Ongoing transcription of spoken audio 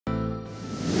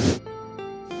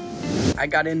I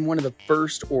got in one of the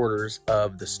first orders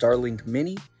of the Starlink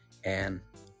Mini, and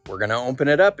we're gonna open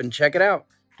it up and check it out.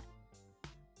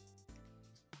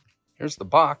 Here's the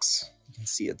box. You can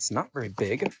see it's not very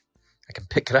big. I can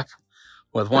pick it up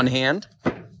with one hand.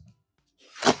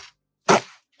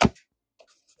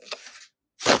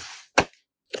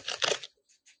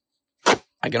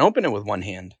 I can open it with one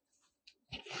hand.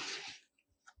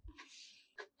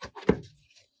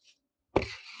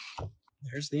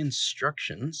 There's the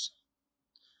instructions.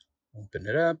 Open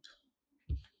it up.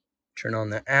 Turn on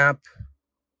the app.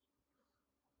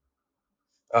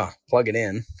 Plug it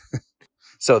in.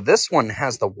 So this one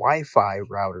has the Wi-Fi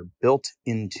router built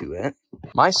into it.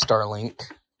 My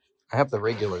Starlink, I have the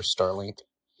regular Starlink,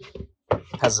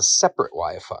 has a separate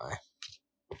Wi-Fi.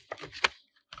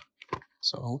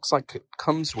 So it looks like it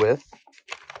comes with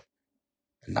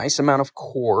a nice amount of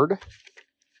cord.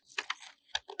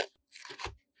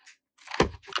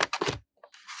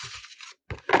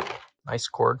 Nice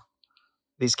cord.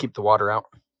 These keep the water out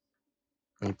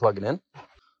when you plug it in.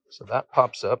 So that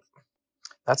pops up.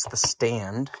 That's the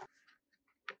stand.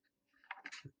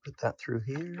 Put that through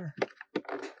here.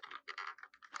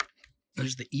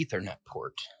 There's the Ethernet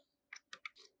port.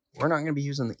 We're not going to be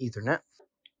using the Ethernet.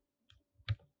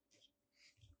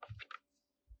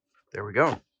 There we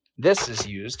go. This is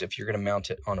used if you're going to mount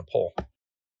it on a pole.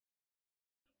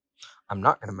 I'm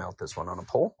not going to mount this one on a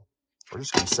pole. We're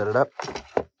just going to set it up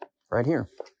right here.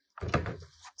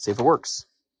 See if it works.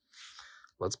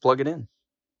 Let's plug it in.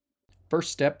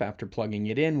 First step after plugging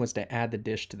it in was to add the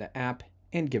dish to the app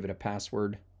and give it a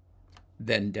password.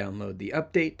 Then download the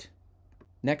update.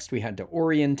 Next, we had to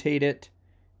orientate it.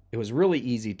 It was really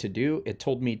easy to do. It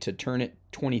told me to turn it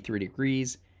 23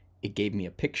 degrees. It gave me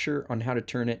a picture on how to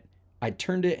turn it. I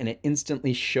turned it and it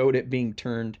instantly showed it being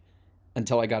turned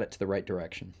until I got it to the right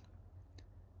direction.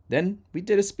 Then we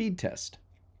did a speed test.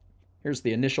 Here's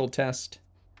the initial test.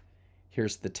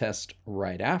 Here's the test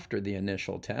right after the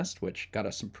initial test, which got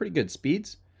us some pretty good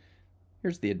speeds.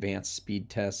 Here's the advanced speed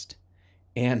test.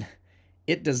 And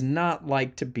it does not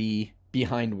like to be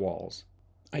behind walls.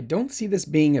 I don't see this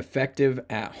being effective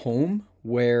at home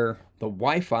where the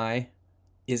Wi-Fi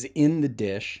is in the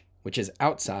dish, which is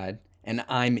outside, and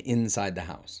I'm inside the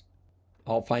house.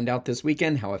 I'll find out this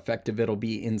weekend how effective it'll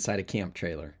be inside a camp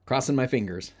trailer. Crossing my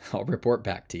fingers, I'll report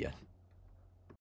back to you.